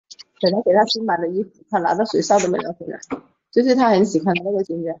本来给他新买的衣服，他拿到学校都没有回来，就是他很喜欢那个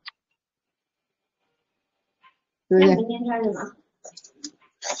金人，对不对？明天穿什么？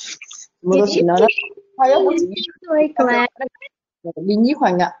什麼都算啦，係啊，好似連衣裙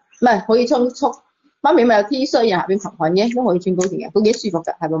㗎，唔係可以穿束。媽咪咪有 T 恤，然後下邊裙嘅，都可以穿高定嘅，都幾舒服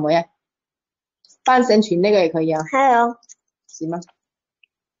㗎，係咪妹啊？半身裙那個也可以啊。還有。是嗎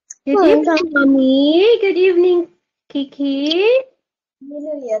Good evening, Mommy. Good evening, Kiki.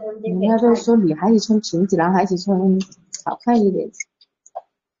 人家都說女孩子穿裙子，男孩子穿好看一點。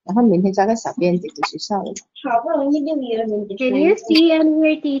然後明天加個小辮子去學校了。好不容易6月了，你 Can you see and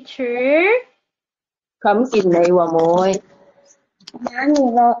hear teacher? 佢唔見你喎，妹。哪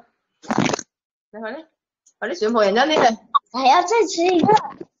裡了？你快啲，快啲上課，人家呢個。還要再吃一個。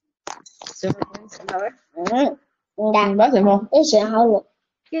上課咩？應該。唔該上課。我選好了。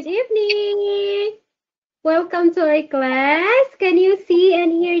Good evening. Welcome to our class. Can you see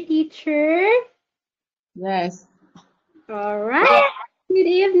and hear teacher? Yes. All right. Good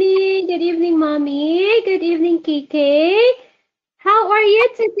evening. Good evening, Mommy. Good evening, Kiki. How are you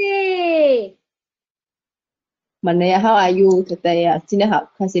today? 問你啊 ，How are you today 啊？今天好，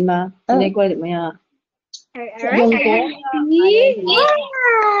開心嗎？今天過得怎麼樣啊？ All right.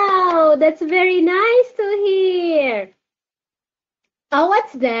 Wow, that's very nice to hear. Oh,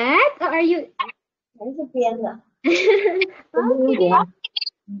 what's that? Are you? 還是編的。Okay.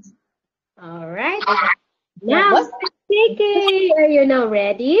 All right. Now, Kiki, are you now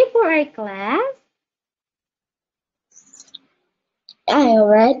ready for our class? I am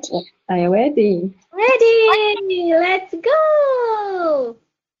ready. I am ready. Ready. Let's go.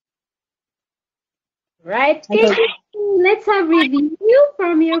 Right, Kiki, let's have review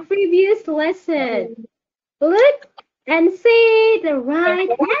from your previous lesson. Look and say the right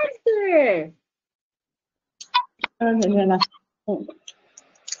answer.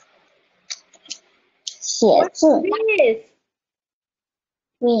 寫字。This.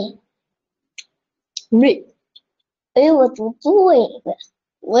 read。 read。哎，我讀對了，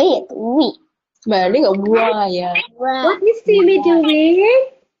我也讀 read。唔係呢個 why 啊。What is Timmy doing?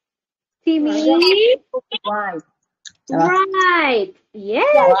 Timmy? Right. Right.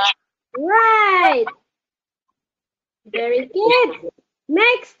 Yes. Right. Very good.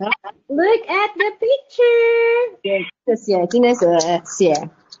 Next, look at the picture. 這寫今天是寫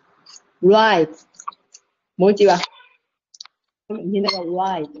right， 冇字啊。咁明天那個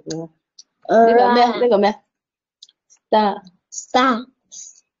right， 那個咩 star。 star。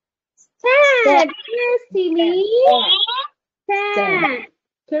 Stand. Yes, Timmy. Stand.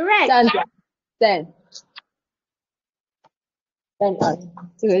 Correct. 站着 stand。 stand 啊，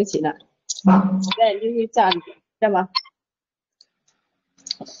這個一起啦。stand 就是站着，知道嗎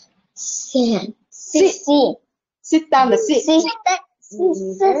sit。 sit down 的 sit。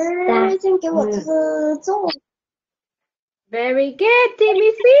 先給我做。 Very good,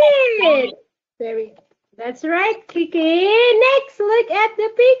 Timmy. Sit. That's right, Kiki. Next, look at the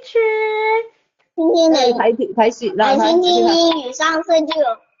picture. 今天的睇雪啦。星期英語上課就有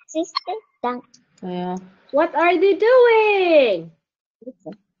sit down。 係啊。 What are they doing?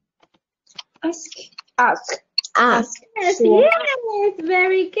 Ask. Yes,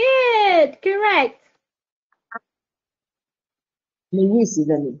 very good. Correct. 没意思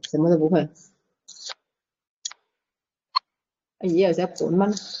的你，什么都不会。阿姨有隻本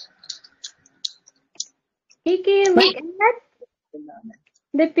蚊。Kiki, look at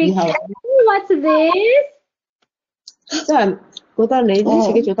the picture. What's this? 真係覺得你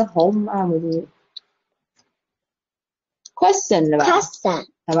自己做得好唔啱嗰啲。Question 係嘛？ Question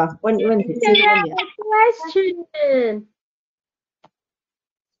係嘛？問題先問題。Question.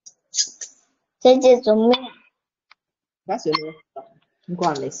 姐姐做咩？而家算你，唔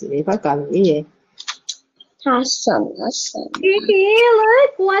關你事，你而家教啲嘢。他什麼？ Kiki,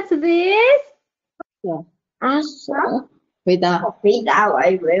 look, what's this? 阿什？回答。回答我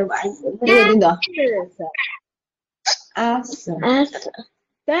以為玩什麼？呢個邊度？ Answer.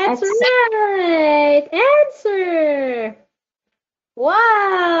 That's right. Answer.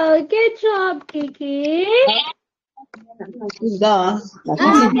 Wow, good job, Kiki. 知道啊。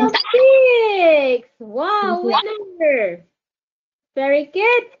Six. Wow, winner. Very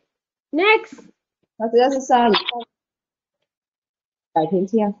good. Next. 他只要是3，改天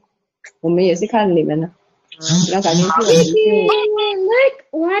见。我们也是看你们的。要改天见。 Kiki, look,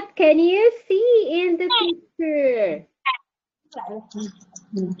 what can you see in the picture?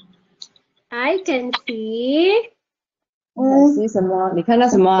 I can see. see 什么？你看到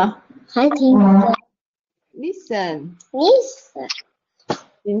什么？還挺 Listen。 Listen。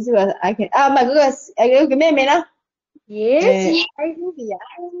 你是不是 I can 啊？唔係嗰個叫咩名啦 Yes. I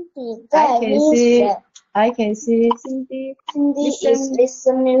I can see Cindy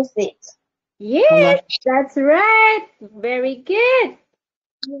listen music. Yes, that's right. Very good.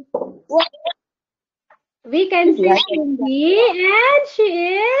 We can see Cindy and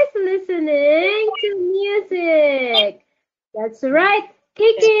she is listening to music. That's right.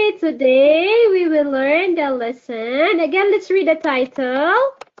 Kiki, today we will learn the lesson. Again, let's read the title.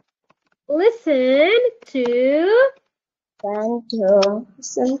 Listen to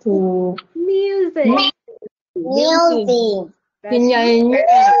listen to music. Music.聽音樂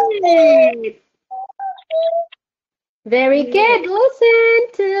Right. Very good. Listen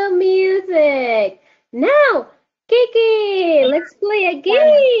to music. Now, Kiki, let's play a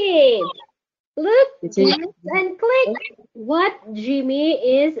game. Look and click what Jimmy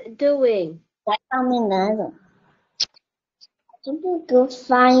is doing. 在上面拿着，这个给我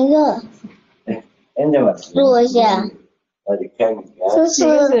翻一个，坐一下。这是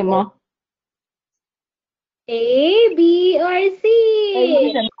什是麼？ A, B, or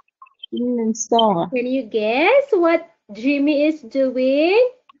C? song 啊？ Can you guess what Jimmy is doing?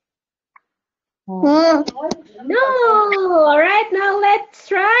嗯， No. All right, now let's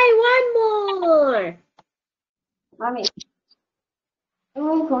try one more. 妈咪，因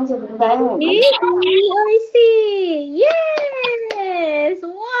为同学不在我 A, B, or C? Yes.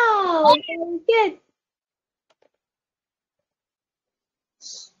 Wow. Very good.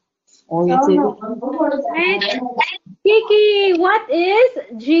 我嘅知道。 Right. Kiki, what is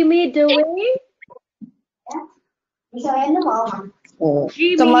Jimmy doing? 你小眼的毛吗？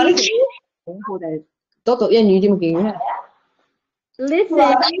今晚 Jimmy 我哋多讀英語點勁咧？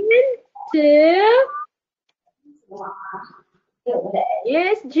 listen to.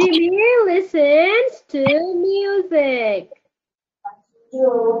 Yes, Jimmy listens to music.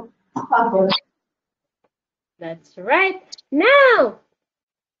 就放回 That's right. Now,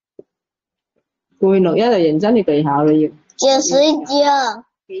 背錄音就認真啲技巧啦要。就睡觉。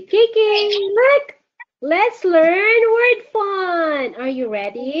 Kiki, look. Let's learn word fun. Are you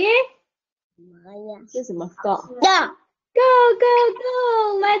ready? 妈呀！這是什麼 stop？ 呀， Go, go,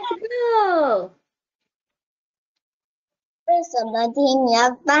 go. Let's go. 为什么听你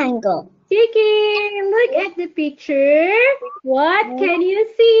要半个？ Kiki, look at the picture. What can you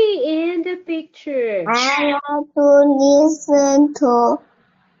see in the picture? I like to listen to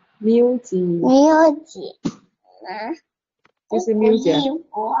music， music。啊，就是 music。衣服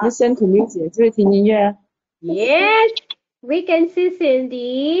Listen to music，就是聽音樂啊。 Yes, we can see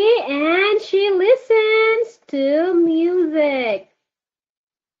Cindy and she listens to music.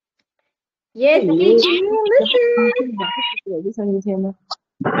 Yes, Kiki, listen. listen 一天嗎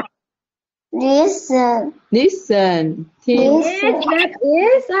listen ？Listen，聽。 Yes, that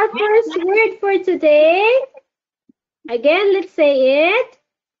is our first word for today. Again, let's say it.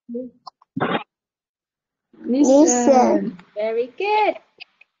 listen Very good.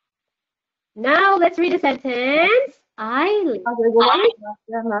 Now let's read the sentence. I like 啊，佢個話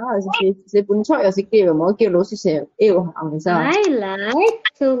有時寫本書有時叫我叫老師寫 L 行先。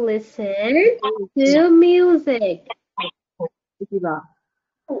 to listen to music. 你知吧？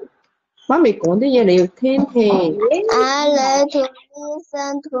媽咪講啲嘢你要聽聽， I like to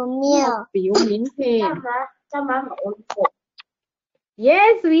listen to music。表面聽。幹嘛冇？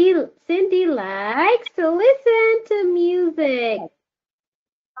 Yes, Cindy likes to listen to music.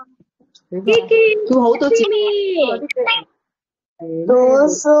 Kiki, 佢好多節 Jimmy. 讀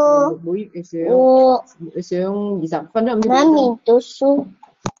書，每月上我上20分鐘。媽咪讀書，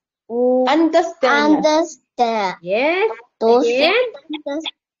我 understand， understand Yes, 讀書 again.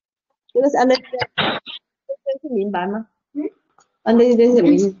 這個是 understand，是明白嗎？understand 是什麼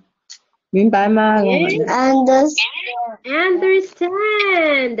意思？明白嗎？我問。 understand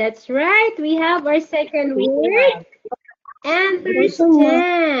Understand. That's right. We have our second word.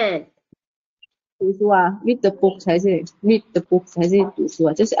 Understand. 讀書啊 ，read the book 才是 read the book 才是讀書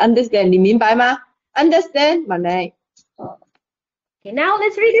啊，就是 understand，你明白嗎？understand 問你。 Okay, now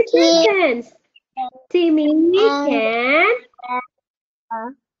let's read the sentence. Timmy can.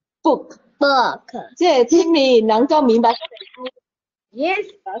 book book 即係 Timmy 能夠明白 Yes,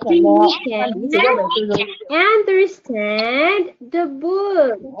 什麼 Timmy can understand the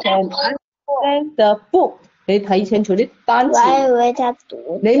book. can understand the book，你睇清楚啲單我還以詞，為他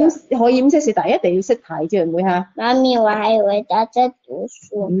讀你可以唔識寫，但一定要識睇啫，唔會嚇。媽咪，我還以為他在讀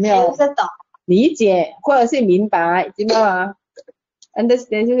書。沒有理解或者是明白，知道嗎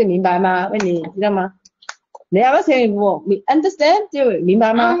？understand 就是明白嗎？問你知道嗎？你啱啱寫完喎，understand 就明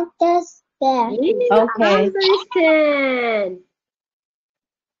白嗎 understand ？OK， Understand.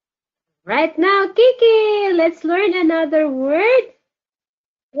 Right now, Kiki, let's learn another word.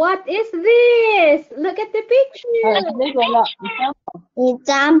 What is this? Look at the picture.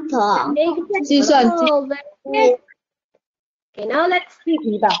 Example. Example. Very good. Okay, now let's see. 立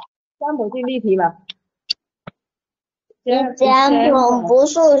体吧，example 是立体吧 Example 不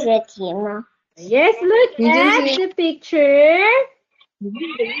数学题吗？ Yes, look at the picture.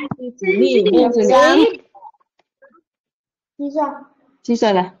 举例， Cindy 计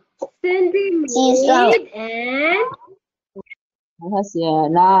算了， made and 我写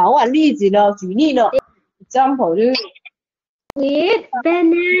嗱，我話例子咯，舉例咯，example 就是 with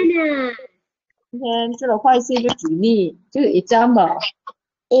banana. 今天做了坏事就舉例，就是 example。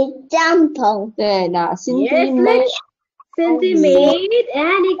 Example. 对，那 Yes, look. Cindy made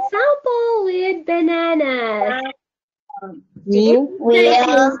an example with bananas. will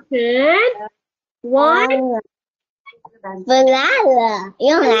One banana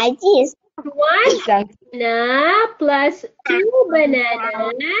用来计算 one banana plus two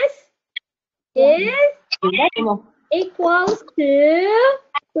bananas is equals to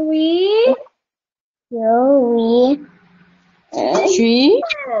 3. 3. three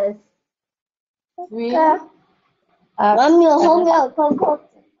Yes. three 妈咪，我后面有扣扣子。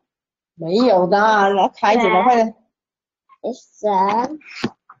没有的，来开着吧，快点。神，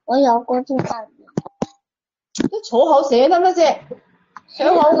我有過去看。都坐好寫得乜啫？寫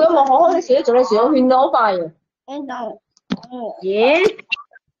好嘅咪好好地寫，做你上圈都好快嘅。Yes.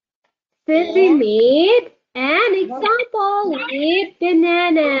 Cindy made an example with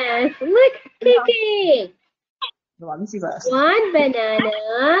bananas. Look, Kiki. 揾先吧。 One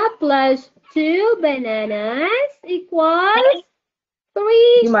banana plus two bananas equals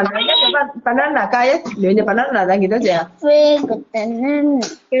 3. 要問你一隻 banana 加兩隻 banana 等幾多隻啊 3 banana.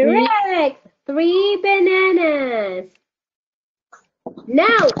 Correct. 3 bananas.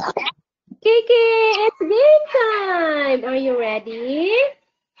 Now, Kiki, it's game time. Are you ready?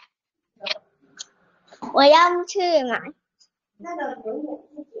 我要去买。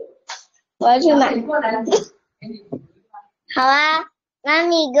我要去买。好啊，那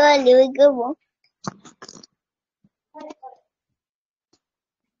你给我留一个我。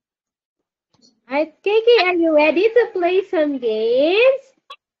Alright, Kiki, are you ready to play some games?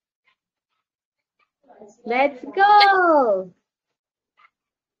 Let's go.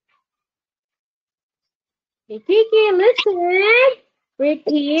 Hey, Kiki, listen.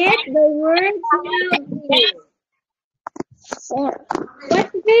 Repeat the words loudly.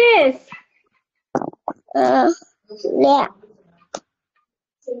 What's this? Yeah.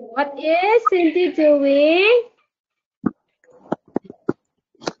 What is Cindy doing?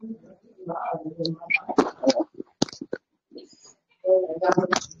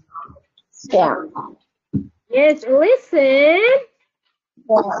 Yeah. Yes, listen.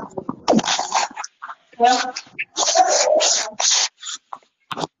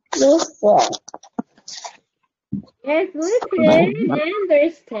 Listen. Yes, listen,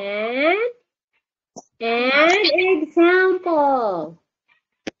 understand, and example.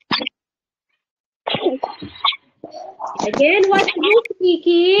 Again, what's this,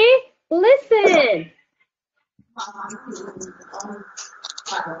 Kiki? Listen.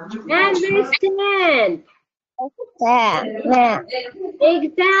 Understand. Yeah.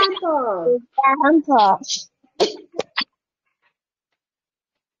 Example. Example.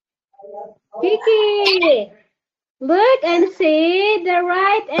 Kiki, look and say the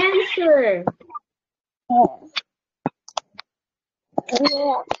right answer.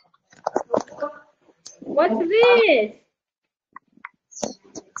 What's this?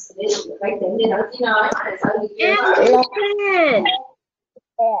 Understand.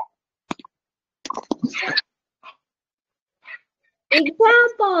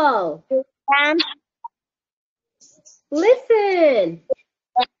 Example. Listen.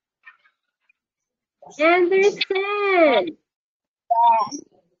 Understand.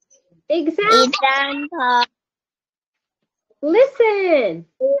 Example. Listen.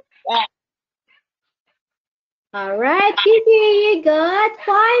 All right, Kiki, you got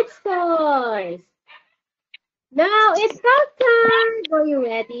 5 scores. Now it's half time. Are you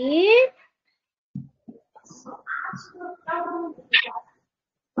ready?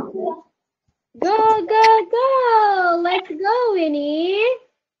 Go, go, go. Let's go, Winnie.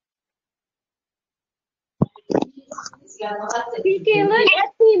 Kiki, look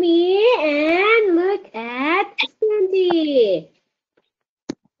at Timmy and look at Cindy.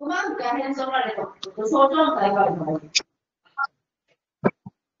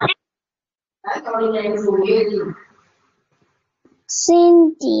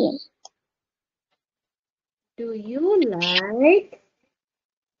 Cindy. Do you like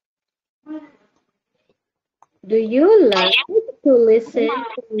Do you like to listen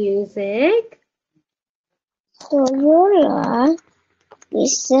to music? Do you like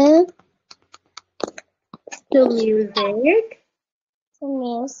listen To music? to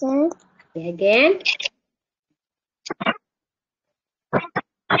music? Again.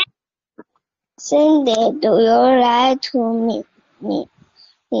 Cindy, do you like to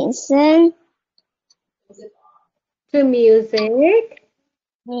listen To music?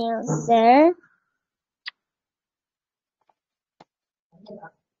 music?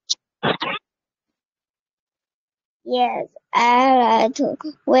 Yes, I like to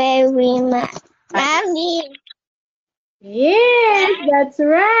very much. Mommy, Yes, that's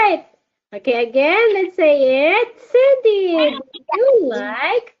right. Okay, again, let's say it. Cindy, do you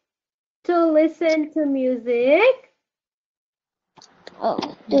like to listen to music? oh,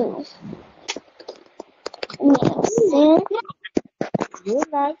 do music? You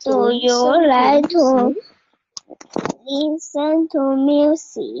like Do you like to listen to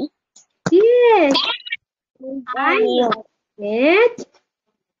music? Yes, I You, like it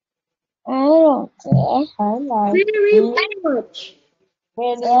I don't care I like very it much.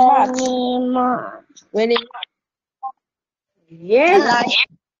 very much. very much. Very Yes.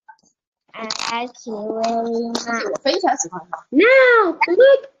 I like you very much. 我非常喜欢它。 Now,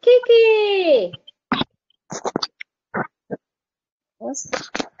 look, Kiki. What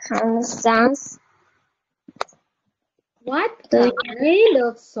kind of songs What do kind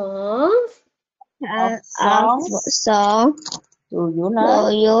of songs song Do you do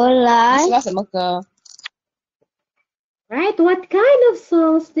like？ you 你喜 like? 欢什么歌？ Right? What kind of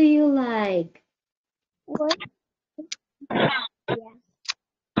songs do you like? What?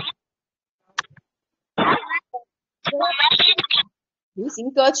 流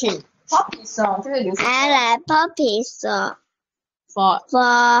行歌曲 ，Pop song 就是流行 I like poppy song. For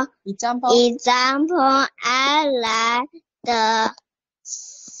For example example, I like the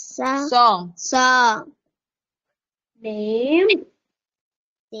song song Name?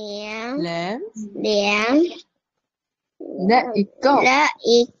 点 Let 点 it go。 Let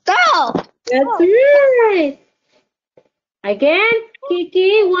it go. That's right. Again,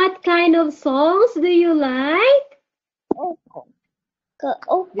 Kiki, what kind of songs do you like?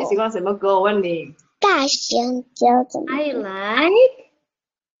 你喜欢什么歌？我问你。大香蕉怎么 I like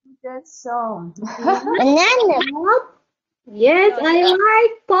That song。 ？Banana. pop. Yes, I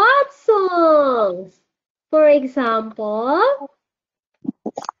like pop songs. For example,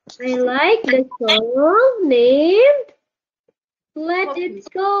 I like the song named Let It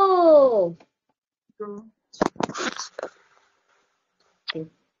Go.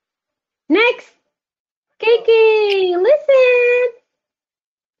 Next, Kiki, listen.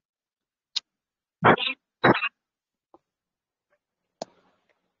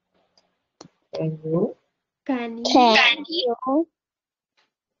 Can you Can you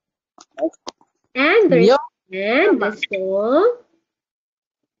Can you understand the song?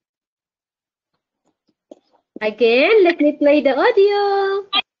 Again, let me play the audio.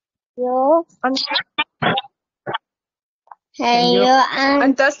 can you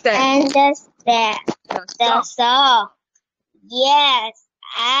understand understand the the song? song? Yes,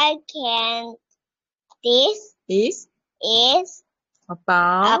 I can. This Is is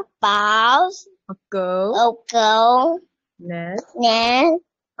about about a girl a girl named named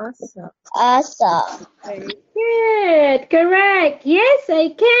Elsa. Elsa. Very good. Correct. Yes, I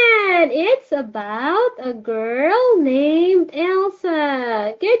can. It's about a girl named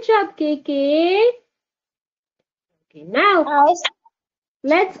Elsa. Good job, Kiki. Okay, now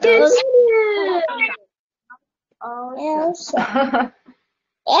let's continue. Elsa.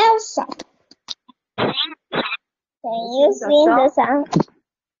 Elsa. Can you sing the song?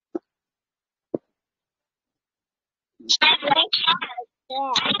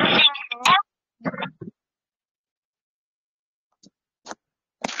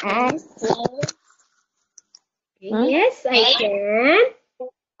 I sing. Yes, I can.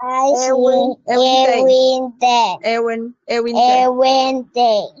 I sing Every day every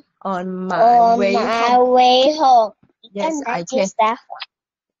day on my on way my home. way home. Yes, I can.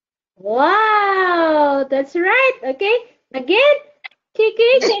 Wow, that's right. Okay, again,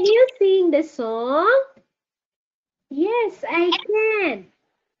 Kiki, can you sing the song? Yes, I can.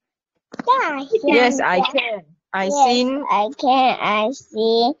 Yes, I can. I sing I can. I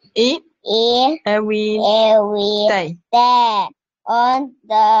sing it it every every day day on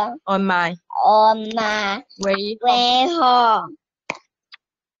on my my way home. way home.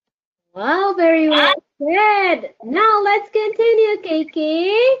 Wow, very well said. Now let's continue,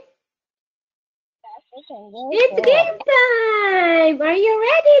 Kiki. It's game time! Are you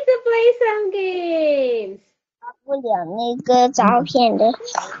ready to play some games? 不了那个照片的。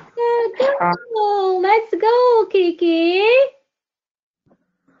Go! Let's go, Kiki!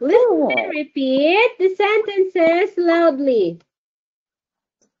 Listen and repeat the sentences loudly.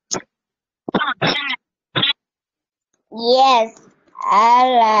 Yes,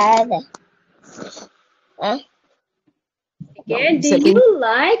 I like. Again, do you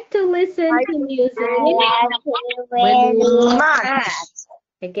like to listen to music? Very much.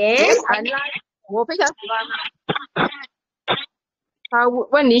 Again? Yes, I like. 我非常喜欢。他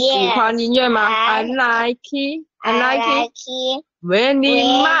问你喜欢音乐吗 I like it. I I like it like it very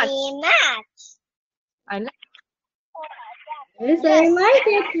much. very much. I like. Yes, I like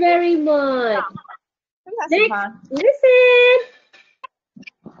it very much. 非常喜欢。 Listen.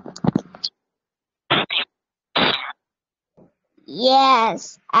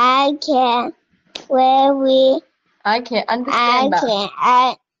 Yes, I can. Very. I can I understand. can.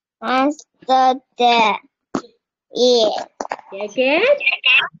 I understand it. Again?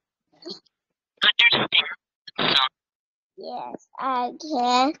 Yes, I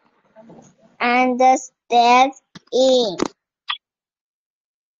can understand it.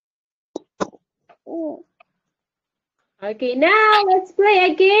 Okay, now let's play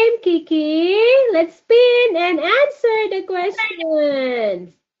a game, Kiki. Let's spin and answer the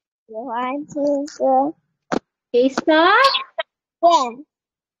questions. You want to go? Okay, stop. Yeah.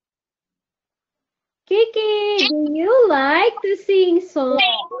 Kiki, do you like to sing songs?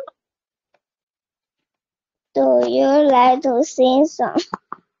 Do you like to sing song?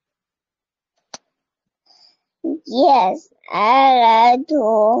 Yes, I like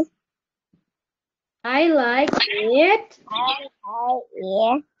to. I like it I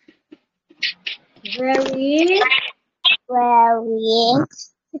like very it very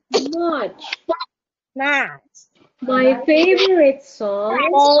much. much. My favorite song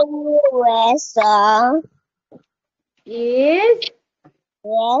Favorite song is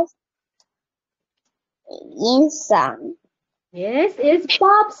is in song. yes, it's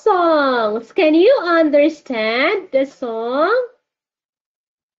pop songs. Can you understand the song?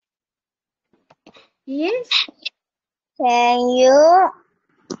 Yes, Can you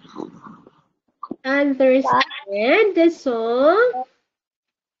understand the song?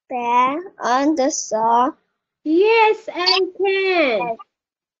 play on the song? Yes, I can.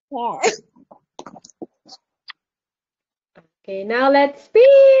 Yes. Okay, now let's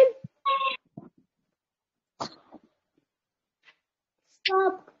spin.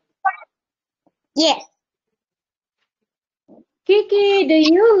 Stop. Yes. Kiki, do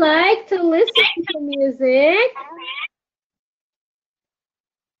you like to listen to music?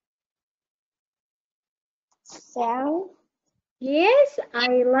 Song. Yes,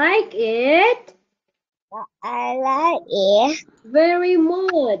 I like it I like it very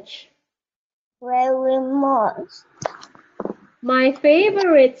much. very much. My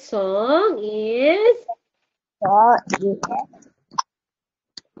favorite song is So it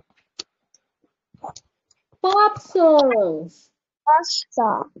pop songs.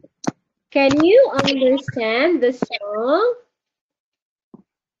 song. Can you understand the song?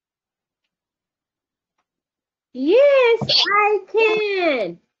 Yes, I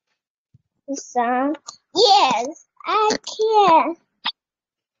can. Song. Yes, I can.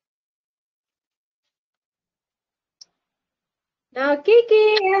 Now,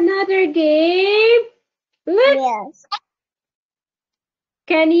 Kiki, another game. Look, Yes.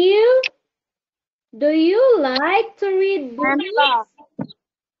 do you like to read books?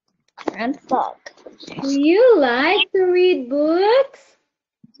 And fuck. Do you like to read books?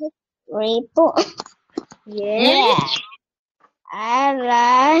 Report. Yes, Yeah. I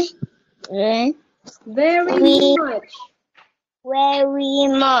like very much. very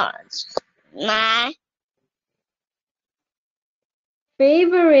much. My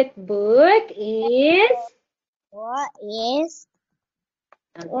Favorite book is? what is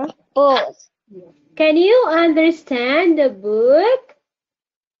book? Can you understand the book?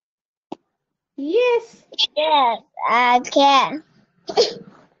 Yes. Yes, I can.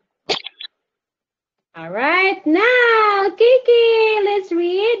 All right, now, Kiki, let's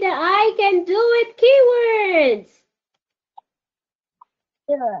read the I can do it keywords.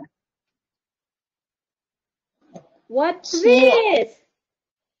 Sure. What's Here. this?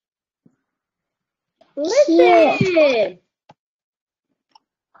 Listen.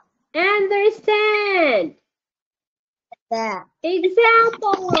 Understand. The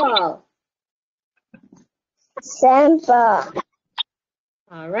Example. sample.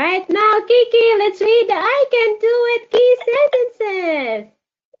 All right, now, Kiki, let's read the I can do it key sentences.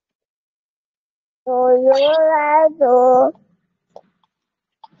 Colorado.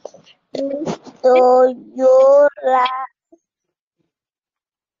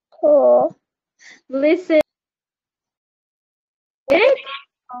 Colorado. Listen.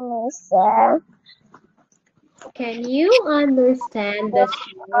 Understand. Can you understand the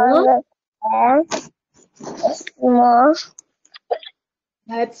song? Understand. Small.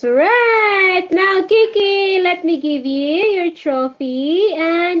 That's right. Now, Kiki, let me give you your trophy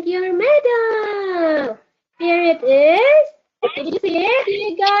and your medal. Here it is. Did you see it?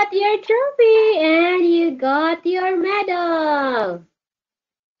 You got your trophy and you got your medal.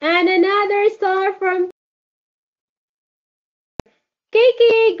 And another star from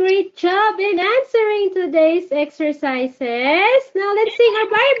Kiki. Great job in answering today's exercises. Now, let's sing our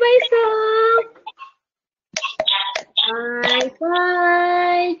bye-bye song.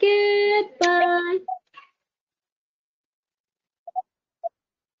 Bye-bye, goodbye.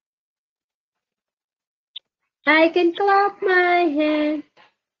 I can clap my hands.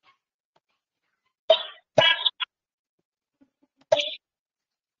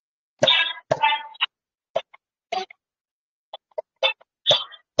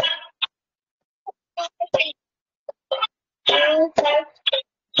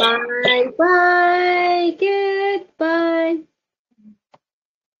 Bye-bye, goodbye.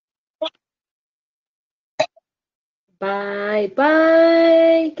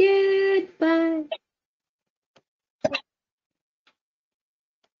 Bye-bye, goodbye.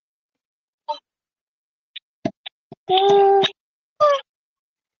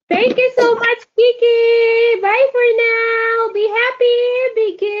 Thank you so much, Kiki. Bye for now. Be happy,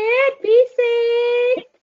 be good, be safe.